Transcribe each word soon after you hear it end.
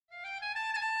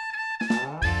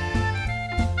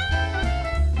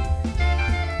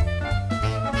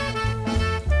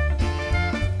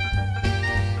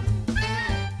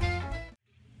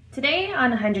Today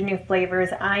on 100 New Flavors,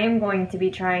 I am going to be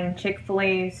trying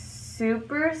Chick-fil-A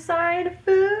Super Side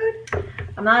food.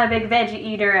 I'm not a big veggie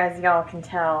eater, as y'all can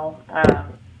tell,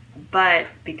 but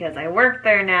because I work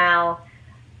there now,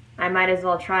 I might as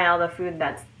well try all the food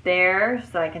that's there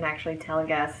so I can actually tell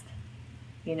guests,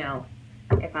 you know,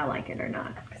 if I like it or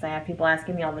not. Because I have people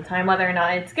asking me all the time whether or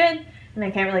not it's good, and I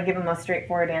can't really give them a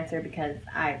straightforward answer because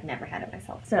I've never had it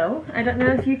myself. So, I don't know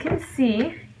if you can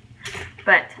see,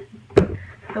 but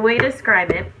the way to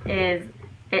describe it is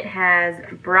it has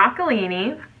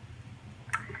broccolini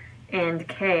and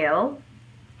kale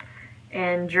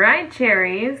and dried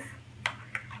cherries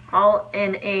all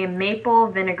in a maple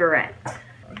vinaigrette.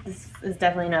 This is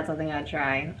definitely not something I'd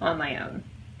try on my own.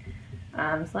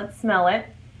 So let's smell it.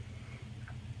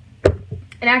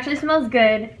 It actually smells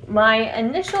good. My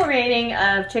initial rating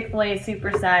of Chick-fil-A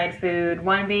Super Side food,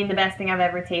 1 being the best thing I've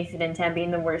ever tasted and 10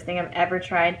 being the worst thing I've ever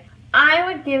tried, I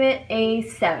would give it a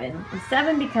 7. A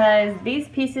 7 because these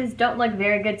pieces don't look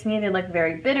very good to me. They look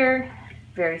very bitter,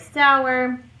 very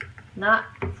sour, not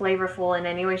flavorful in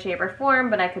any way, shape, or form,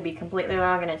 but I could be completely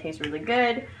wrong and it tastes really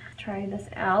good. Try this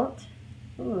out.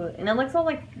 Ooh, and it looks all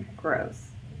like gross.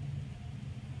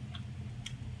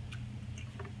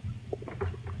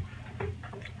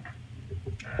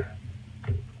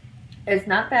 It's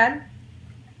not bad,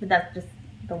 but that's just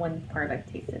the one part I've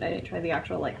tasted. I didn't try the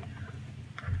actual like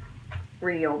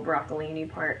real broccolini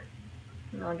part.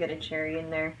 And I'll get a cherry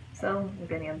in there. So I'm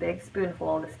getting a big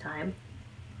spoonful this time.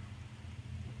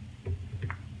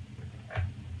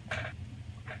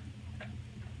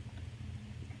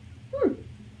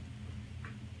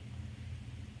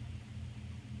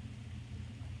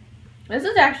 This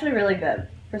is actually really good.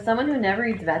 For someone who never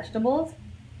eats vegetables,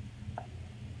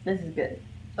 this is good.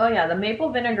 Oh yeah, the maple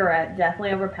vinaigrette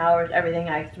definitely overpowers everything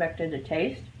I expected to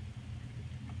taste.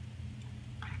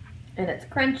 And it's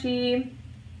crunchy,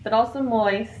 but also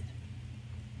moist.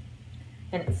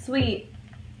 And it's sweet,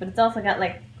 but it's also got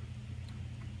like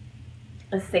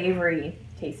a savory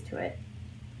taste to it.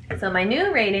 So my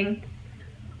new rating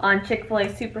on Chick-fil-A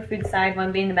Superfood Side,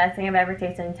 1 being the best thing I've ever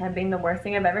tasted and 10 being the worst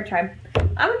thing I've ever tried,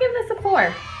 I would give this a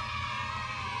 4.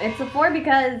 It's a 4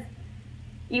 because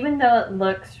even though it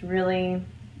looks really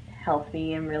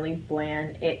healthy and really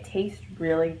bland, it tastes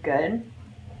really good.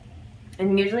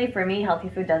 And usually for me, healthy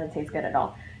food doesn't taste good at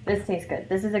all. This tastes good.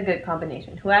 This is a good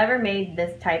combination. Whoever made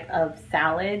this type of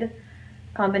salad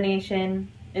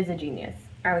combination is a genius.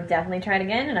 I would definitely try it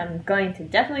again, and I'm going to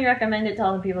definitely recommend it to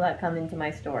all the people that come into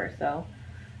my store. So,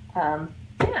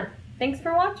 yeah, thanks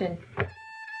for watching.